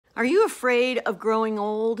Are you afraid of growing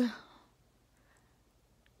old?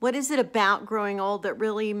 What is it about growing old that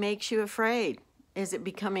really makes you afraid? Is it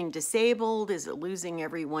becoming disabled? Is it losing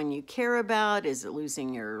everyone you care about? Is it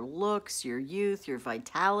losing your looks, your youth, your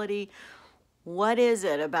vitality? What is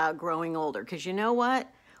it about growing older? Because you know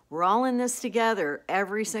what? We're all in this together.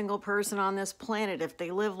 Every single person on this planet, if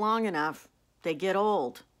they live long enough, they get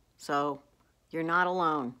old. So you're not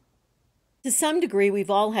alone. To some degree, we've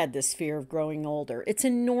all had this fear of growing older. It's a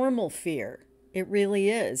normal fear. It really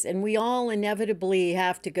is. And we all inevitably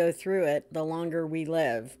have to go through it the longer we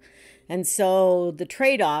live. And so the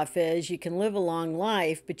trade off is you can live a long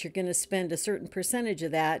life, but you're going to spend a certain percentage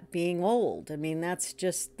of that being old. I mean, that's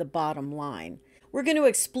just the bottom line. We're going to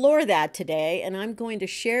explore that today, and I'm going to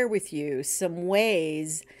share with you some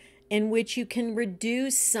ways in which you can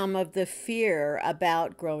reduce some of the fear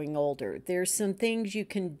about growing older. There's some things you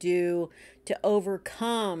can do to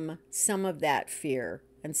overcome some of that fear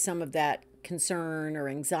and some of that concern or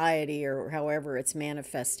anxiety or however it's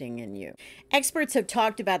manifesting in you. Experts have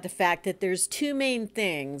talked about the fact that there's two main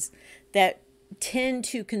things that tend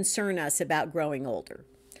to concern us about growing older.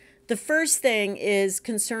 The first thing is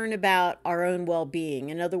concern about our own well-being.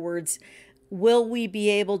 In other words, will we be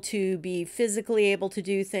able to be physically able to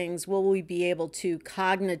do things? Will we be able to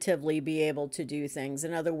cognitively be able to do things?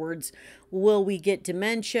 In other words, will we get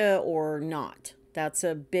dementia or not? That's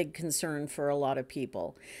a big concern for a lot of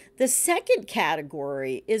people. The second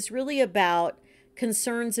category is really about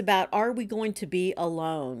concerns about, are we going to be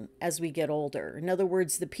alone as we get older? In other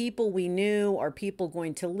words, the people we knew, are people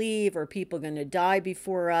going to leave? Are people going to die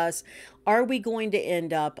before us? Are we going to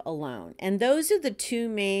end up alone? And those are the two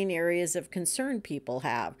main areas of concern people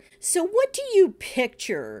have. So what do you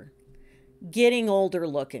picture getting older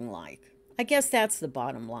looking like? I guess that's the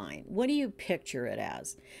bottom line. What do you picture it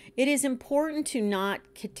as? It is important to not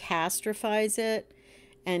catastrophize it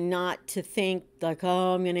and not to think like,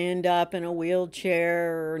 oh, I'm going to end up in a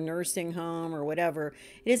wheelchair or nursing home or whatever.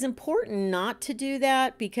 It is important not to do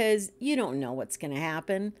that because you don't know what's going to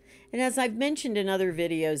happen. And as I've mentioned in other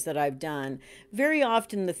videos that I've done, very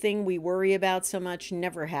often the thing we worry about so much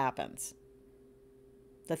never happens.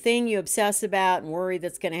 The thing you obsess about and worry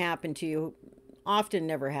that's going to happen to you often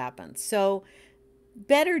never happens. So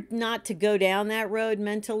better not to go down that road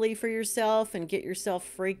mentally for yourself and get yourself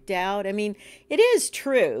freaked out. I mean, it is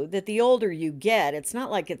true that the older you get, it's not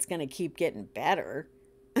like it's going to keep getting better.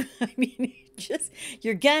 I mean,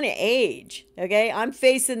 you're going to age. Okay. I'm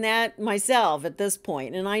facing that myself at this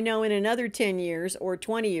point. And I know in another 10 years or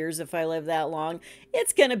 20 years, if I live that long,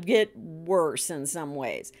 it's going to get worse in some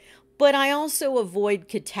ways. But I also avoid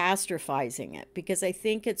catastrophizing it because I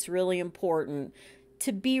think it's really important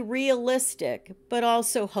to be realistic, but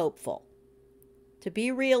also hopeful. To be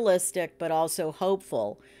realistic, but also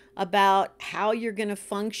hopeful about how you're going to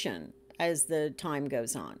function as the time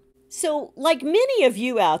goes on. So, like many of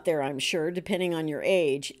you out there, I'm sure, depending on your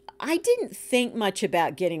age, I didn't think much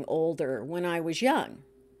about getting older when I was young.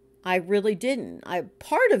 I really didn't.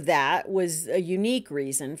 Part of that was a unique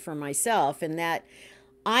reason for myself in that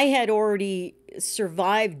I had already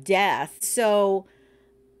survived death. So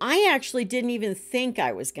I actually didn't even think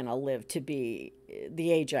I was going to live to be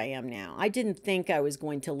the age I am now. I didn't think I was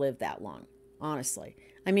going to live that long, honestly.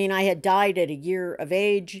 I mean, I had died at a year of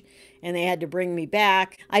age and they had to bring me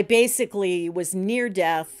back. I basically was near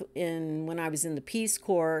death when I was in the Peace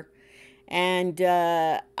Corps. And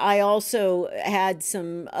I also had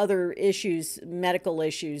some other issues, medical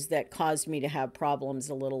issues, that caused me to have problems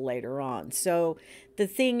a little later on. So the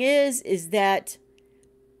thing is that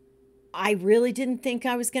I really didn't think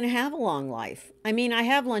I was going to have a long life. I mean, I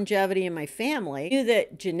have longevity in my family. I knew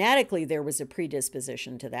that genetically there was a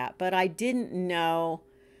predisposition to that, but I didn't know.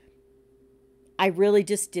 I really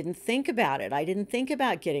just didn't think about it. I didn't think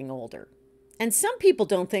about getting older. And some people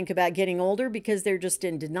don't think about getting older because they're just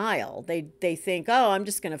in denial. They think, oh, I'm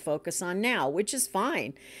just going to focus on now, which is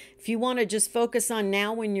fine. If you want to just focus on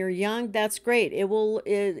now when you're young, that's great.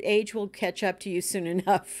 Age will catch up to you soon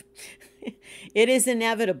enough. It is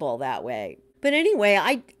inevitable that way. But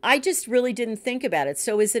anyway, I just really didn't think about it.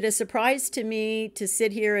 So is it a surprise to me to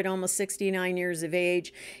sit here at almost 69 years of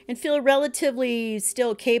age and feel relatively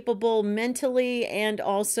still capable mentally and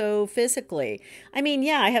also physically? I mean,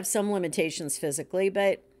 yeah, I have some limitations physically,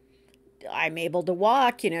 but I'm able to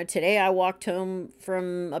walk. Today I walked home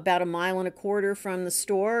from about 1.25 miles from the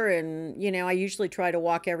store, and, I usually try to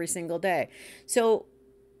walk every single day. So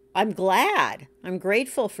I'm glad. I'm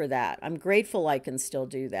grateful for that. I'm grateful I can still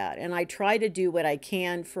do that. And I try to do what I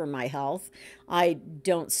can for my health. I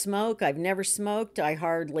don't smoke. I've never smoked. I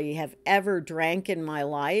hardly have ever drank in my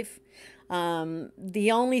life.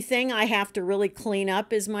 The only thing I have to really clean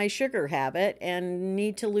up is my sugar habit and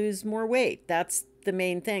need to lose more weight. That's the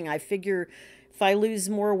main thing. I figure if I lose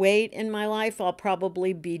more weight in my life, I'll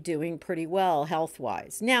probably be doing pretty well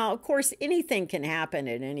health-wise. Now, of course, anything can happen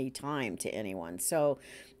at any time to anyone. So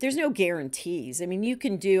there's no guarantees. I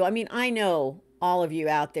mean, I know all of you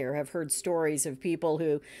out there have heard stories of people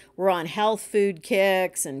who were on health food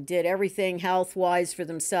kicks and did everything health-wise for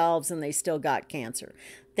themselves and they still got cancer.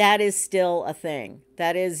 That is still a thing.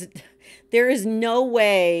 There is no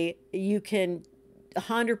way you can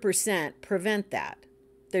 100% prevent that.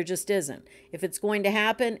 There just isn't. If it's going to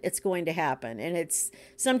happen, it's going to happen. And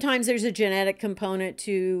sometimes there's a genetic component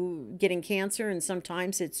to getting cancer and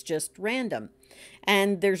sometimes it's just random.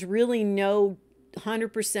 And there's really no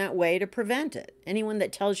 100% way to prevent it. Anyone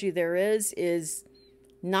that tells you there is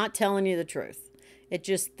not telling you the truth.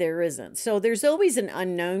 There isn't. So there's always an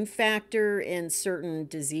unknown factor in certain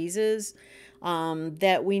diseases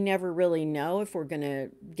that we never really know if we're going to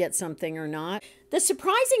get something or not. The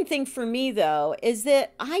surprising thing for me, though, is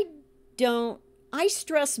that I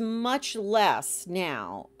stress much less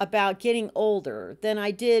now about getting older than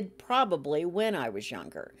I did probably when I was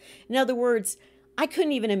younger. In other words, I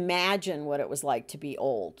couldn't even imagine what it was like to be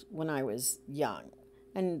old when I was young.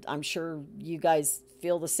 And I'm sure you guys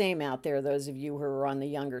feel the same out there, those of you who are on the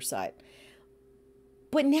younger side.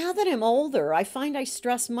 But now that I'm older, I find I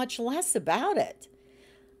stress much less about it.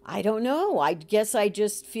 I don't know. I guess I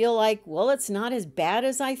just feel like, well, it's not as bad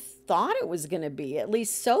as I thought it was going to be, at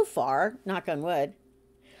least so far, knock on wood.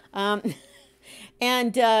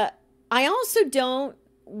 And I also don't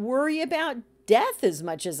worry about death as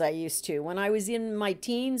much as I used to when I was in my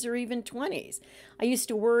teens or even 20s. I used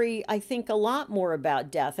to worry, I think, a lot more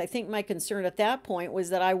about death. I think my concern at that point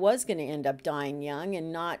was that I was going to end up dying young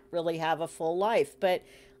and not really have a full life. But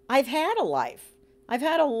I've had a life. I've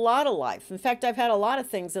had a lot of life. In fact, I've had a lot of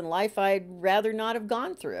things in life I'd rather not have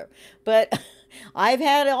gone through. But I've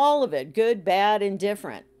had all of it, good, bad, and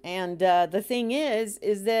different. And the thing is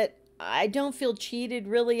that I don't feel cheated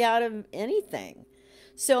really out of anything.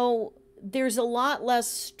 So there's a lot less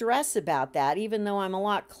stress about that, even though I'm a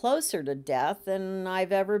lot closer to death than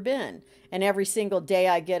I've ever been. And every single day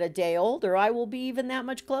I get a day older, I will be even that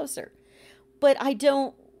much closer. But I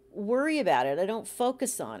don't worry about it. I don't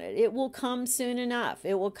focus on it. It will come soon enough.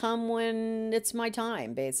 It will come when it's my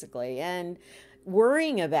time, basically. And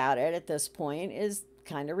worrying about it at this point is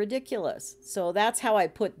kind of ridiculous. So that's how I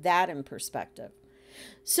put that in perspective.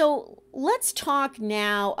 So let's talk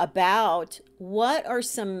now about what are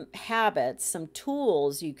some habits, some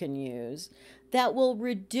tools you can use that will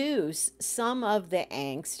reduce some of the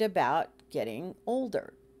angst about getting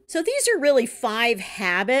older. So these are really 5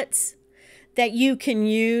 habits that you can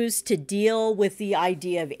use to deal with the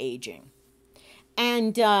idea of aging.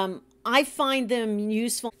 And I find them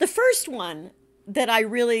useful. The first one that I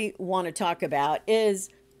really want to talk about is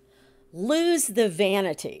lose the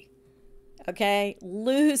vanity. Okay,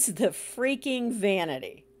 lose the freaking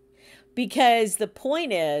vanity. Because the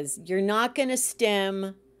point is, you're not going to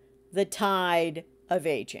stem the tide of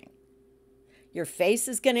aging. Your face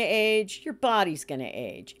is going to age, your body's going to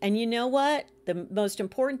age. And you know what? The most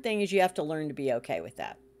important thing is you have to learn to be okay with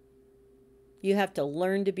that. You have to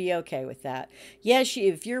learn to be okay with that. Yes,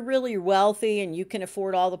 if you're really wealthy and you can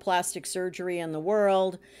afford all the plastic surgery in the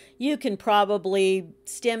world, you can probably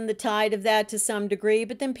stem the tide of that to some degree,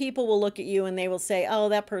 but then people will look at you and they will say, oh,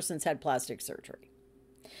 that person's had plastic surgery.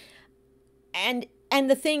 And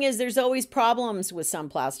the thing is, there's always problems with some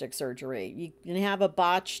plastic surgery. You can have a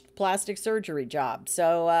botched plastic surgery job.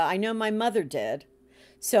 So I know my mother did.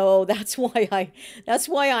 So that's why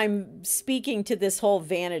I'm speaking to this whole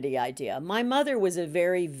vanity idea. My mother was a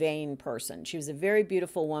very vain person. She was a very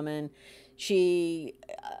beautiful woman. She,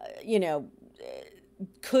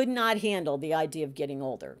 could not handle the idea of getting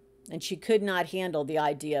older. And she could not handle the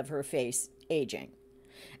idea of her face aging.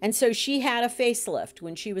 And so she had a facelift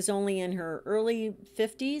when she was only in her early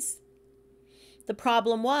 50s. The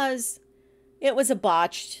problem was, it was a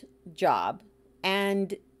botched job,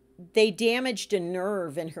 and they damaged a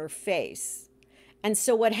nerve in her face. And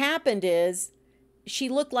so what happened is, she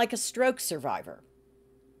looked like a stroke survivor.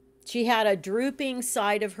 She had a drooping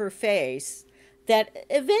side of her face that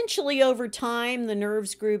eventually over time, the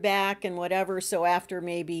nerves grew back and whatever. So after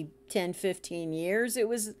maybe 10, 15 years, it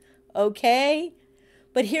was okay.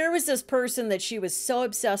 But here was this person that she was so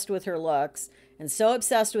obsessed with her looks and so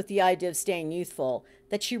obsessed with the idea of staying youthful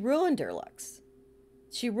that she ruined her looks.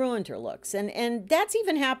 She ruined her looks. And that's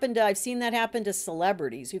even happened I've seen that happen to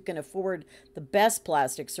celebrities who can afford the best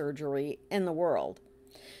plastic surgery in the world.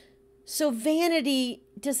 So vanity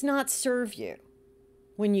does not serve you.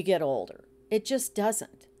 when you get older. It just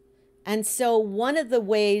doesn't. And so, one of the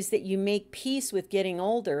ways that you make peace with getting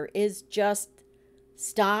older is just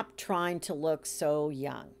stop trying to look so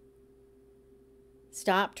young.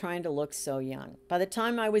 Stop trying to look so young. By the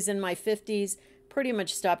time I was in my 50s, pretty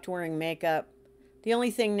much stopped wearing makeup. The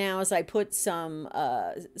only thing now is I put some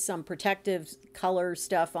protective color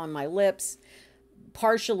stuff on my lips,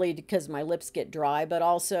 partially because my lips get dry, but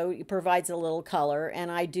also it provides a little color. And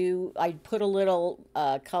I put a little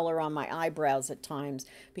color on my eyebrows at times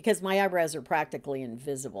because my eyebrows are practically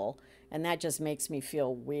invisible. And that just makes me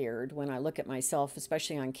feel weird when I look at myself,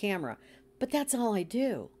 especially on camera. But that's all I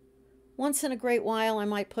do. Once in a great while, I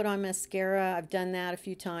might put on mascara. I've done that a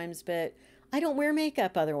few times, but I don't wear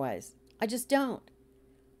makeup otherwise. I just don't.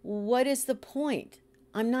 What is the point?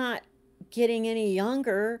 I'm not getting any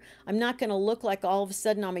younger. I'm not going to look like all of a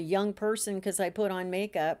sudden I'm a young person because I put on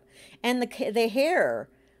makeup. And the hair,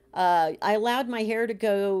 I allowed my hair to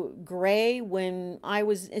go gray when I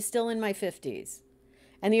was still in my 50s.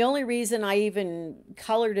 And the only reason I even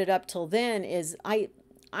colored it up till then is I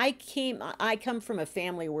come from a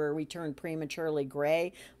family where we turned prematurely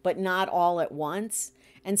gray, but not all at once.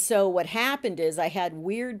 And so what happened is I had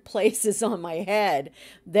weird places on my head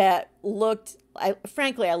that looked,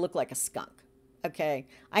 frankly, I looked like a skunk. Okay.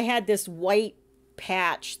 I had this white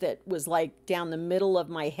patch that was like down the middle of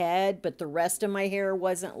my head, but the rest of my hair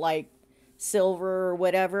wasn't like silver or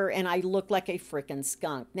whatever, and I looked like a freaking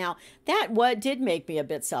skunk. Now, that what did make me a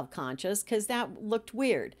bit self-conscious because that looked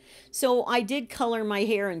weird. So I did color my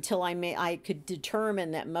hair until I could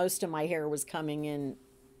determine that most of my hair was coming in,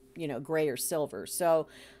 gray or silver. So,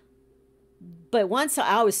 but once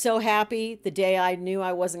I was so happy the day I knew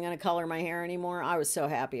I wasn't going to color my hair anymore, I was so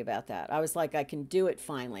happy about that. I was like, I can do it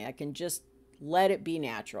finally. I can just let it be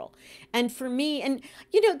natural. And for me, and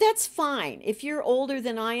that's fine. If you're older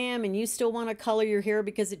than I am and you still want to color your hair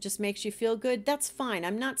because it just makes you feel good, that's fine.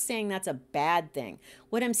 I'm not saying that's a bad thing.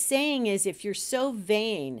 What I'm saying is if you're so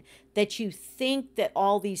vain that you think that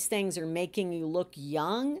all these things are making you look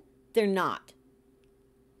young, they're not.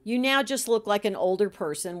 You now just look like an older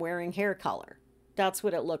person wearing hair color. That's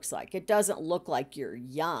what it looks like. It doesn't look like you're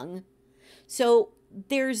young. So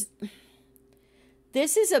this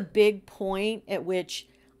is a big point at which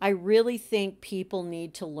I really think people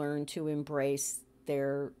need to learn to embrace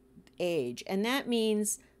their age. And that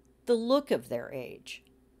means the look of their age.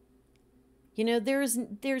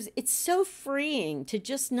 It's so freeing to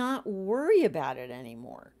just not worry about it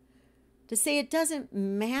anymore. To say it doesn't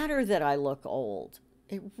matter that I look old.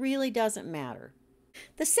 It really doesn't matter.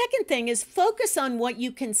 The second thing is focus on what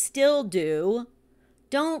you can still do.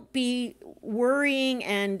 Don't be worrying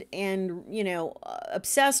and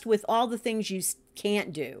obsessed with all the things you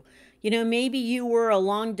can't do. Maybe you were a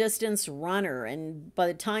long distance runner and by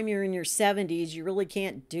the time you're in your 70s, you really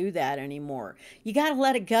can't do that anymore. You got to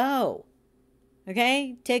let it go.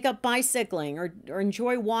 Okay? Take up bicycling or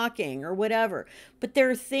enjoy walking or whatever. But there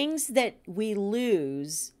are things that we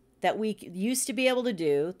lose that we used to be able to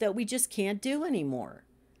do that we just can't do anymore.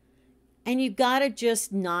 And you've got to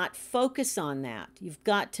just not focus on that. You've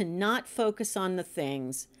got to not focus on the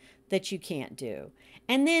things that you can't do.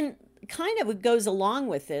 And then kind of what goes along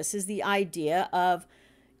with this is the idea of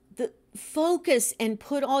the focus and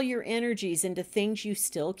put all your energies into things you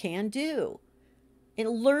still can do. And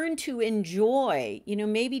learn to enjoy,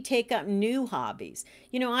 maybe take up new hobbies.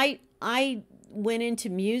 I went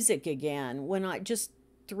into music again when I just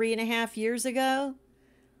 3.5 years ago.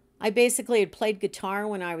 I basically had played guitar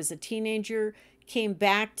when I was a teenager, came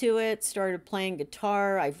back to it, started playing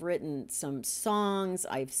guitar. I've written some songs.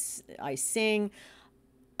 I sing.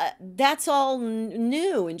 That's all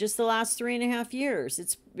new in just the last 3.5 years.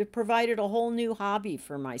 It provided a whole new hobby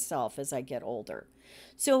for myself as I get older.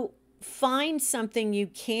 So find something you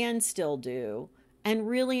can still do and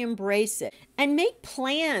really embrace it. And make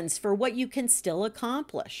plans for what you can still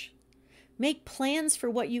accomplish. Make plans for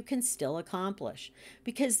what you can still accomplish.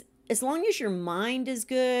 Because as long as your mind is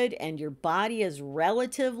good and your body is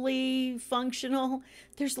relatively functional,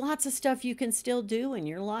 there's lots of stuff you can still do in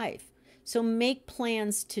your life. So make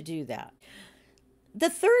plans to do that. The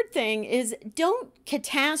third thing is don't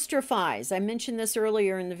catastrophize. I mentioned this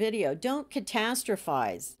earlier in the video. Don't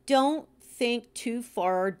catastrophize. Don't think too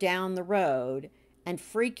far down the road and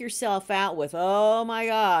freak yourself out with, oh my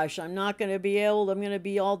gosh, I'm going to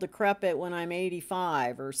be all decrepit when I'm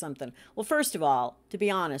 85 or something. Well, first of all, to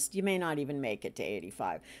be honest, you may not even make it to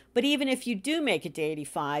 85. But even if you do make it to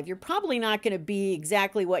 85, you're probably not going to be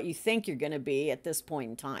exactly what you think you're going to be at this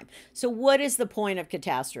point in time. So what is the point of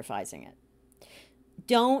catastrophizing it?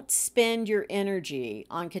 Don't spend your energy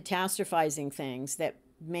on catastrophizing things that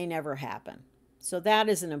may never happen. So that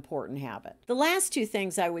is an important habit. The last two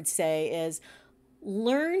things I would say is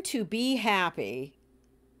learn to be happy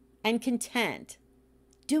and content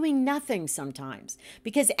doing nothing sometimes.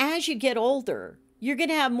 Because as you get older, you're going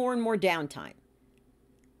to have more and more downtime.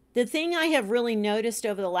 The thing I have really noticed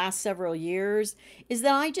over the last several years is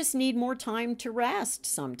that I just need more time to rest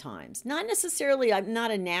sometimes. Not necessarily, I'm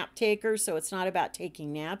not a nap taker, so it's not about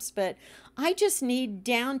taking naps, but I just need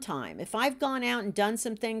downtime. If I've gone out and done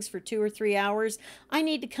some things for 2 or 3 hours, I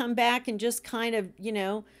need to come back and just kind of,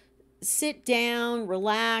 sit down,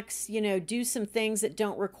 relax, do some things that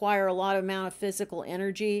don't require a lot of amount of physical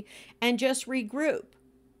energy and just regroup.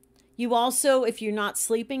 You also, if you're not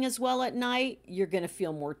sleeping as well at night, you're going to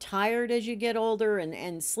feel more tired as you get older,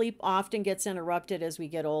 and sleep often gets interrupted as we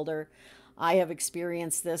get older. I have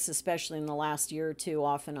experienced this, especially in the last year or two,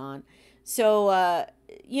 off and on. So,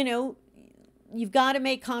 you've got to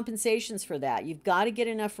make compensations for that. You've got to get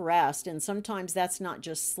enough rest, and sometimes that's not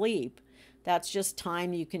just sleep. That's just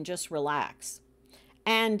time you can just relax.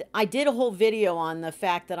 And I did a whole video on the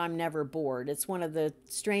fact that I'm never bored. It's one of the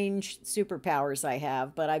strange superpowers I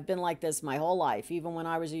have, but I've been like this my whole life, even when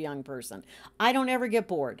I was a young person. I don't ever get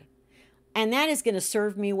bored. And that is going to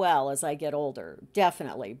serve me well as I get older,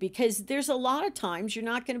 definitely, because there's a lot of times you're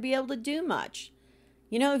not going to be able to do much.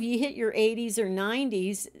 If you hit your 80s or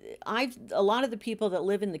 90s, a lot of the people that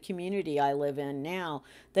live in the community I live in now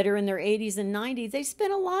that are in their 80s and 90s, they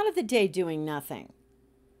spend a lot of the day doing nothing.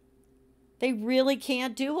 They really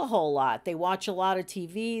can't do a whole lot. They watch a lot of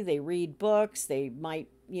TV, they read books, they might,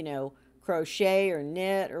 crochet or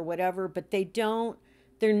knit or whatever, but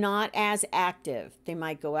they're not as active. They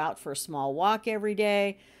might go out for a small walk every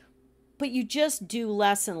day, but you just do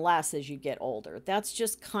less and less as you get older. That's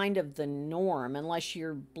just kind of the norm, unless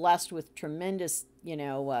you're blessed with tremendous,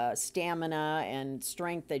 stamina and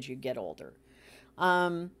strength as you get older.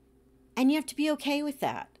 And you have to be okay with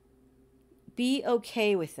that. Be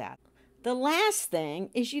okay with that. The last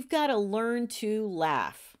thing is you've got to learn to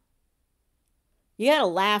laugh. You got to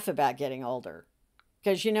laugh about getting older.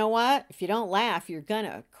 Because you know what? If you don't laugh, you're going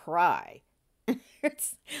to cry.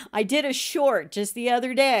 I did a short just the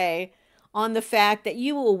other day on the fact that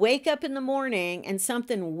you will wake up in the morning and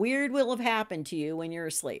something weird will have happened to you when you're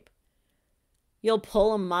asleep. You'll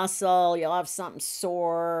pull a muscle, you'll have something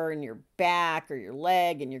sore in your back or your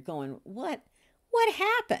leg, and you're going, what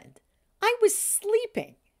happened? I was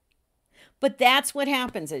sleeping. But that's what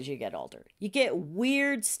happens as you get older. You get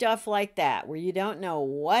weird stuff like that where you don't know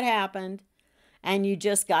what happened and you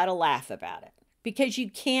just got to laugh about it because you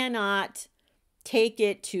cannot take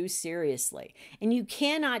it too seriously. And you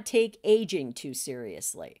cannot take aging too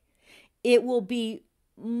seriously. It will be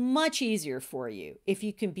much easier for you if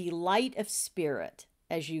you can be light of spirit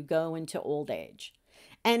as you go into old age.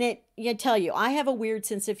 And I tell you, I have a weird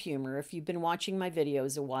sense of humor. If you've been watching my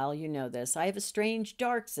videos a while, you know this. I have a strange,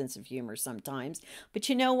 dark sense of humor sometimes. But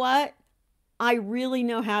you know what? I really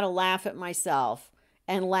know how to laugh at myself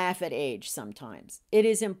and laugh at age sometimes. It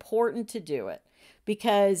is important to do it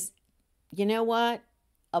because, you know what?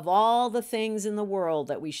 Of all the things in the world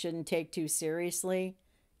that we shouldn't take too seriously,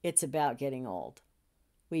 it's about getting old.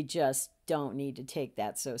 We just don't need to take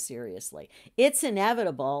that so seriously. It's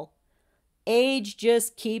inevitable. Age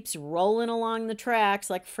just keeps rolling along the tracks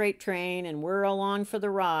like a freight train, and we're along for the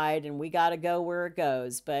ride, and we got to go where it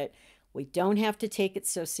goes. But we don't have to take it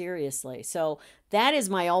so seriously. So that is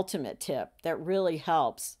my ultimate tip that really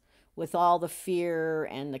helps with all the fear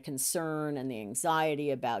and the concern and the anxiety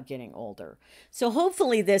about getting older. So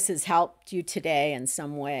hopefully this has helped you today in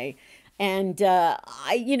some way. And,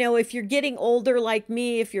 if you're getting older like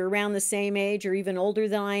me, if you're around the same age or even older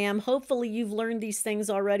than I am, hopefully you've learned these things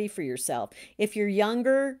already for yourself. If you're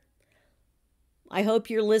younger, I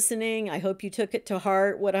hope you're listening. I hope you took it to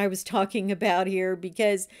heart what I was talking about here,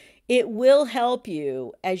 because it will help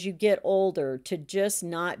you as you get older to just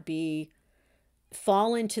not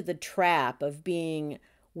fall into the trap of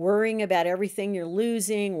worrying about everything you're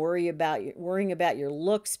losing, worrying about your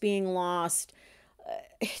looks being lost.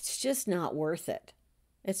 It's just not worth it.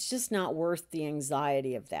 It's just not worth the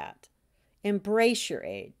anxiety of that. Embrace your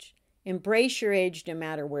age. Embrace your age no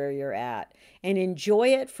matter where you're at, and enjoy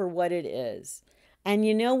it for what it is. And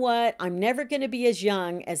you know what? I'm never going to be as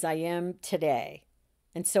young as I am today.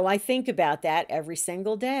 And so I think about that every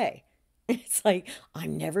single day. It's like,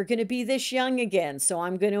 I'm never going to be this young again, so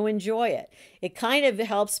I'm going to enjoy it. It kind of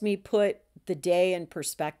helps me put the day in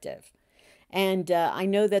perspective. And I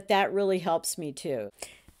know that really helps me too.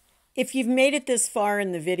 If you've made it this far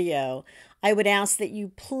in the video, I would ask that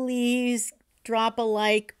you please drop a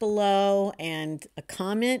like below and a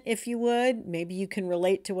comment if you would. Maybe you can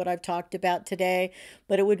relate to what I've talked about today,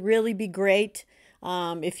 but it would really be great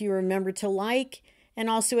if you remember to like. And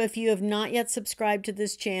also, if you have not yet subscribed to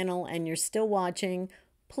this channel and you're still watching,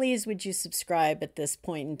 please would you subscribe at this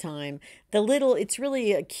point in time. It's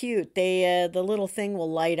really cute. The little thing will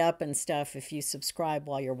light up and stuff if you subscribe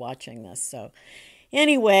while you're watching this. So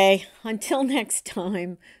anyway, until next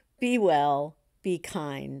time, be well, be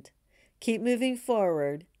kind, keep moving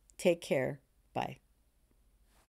forward, take care, bye.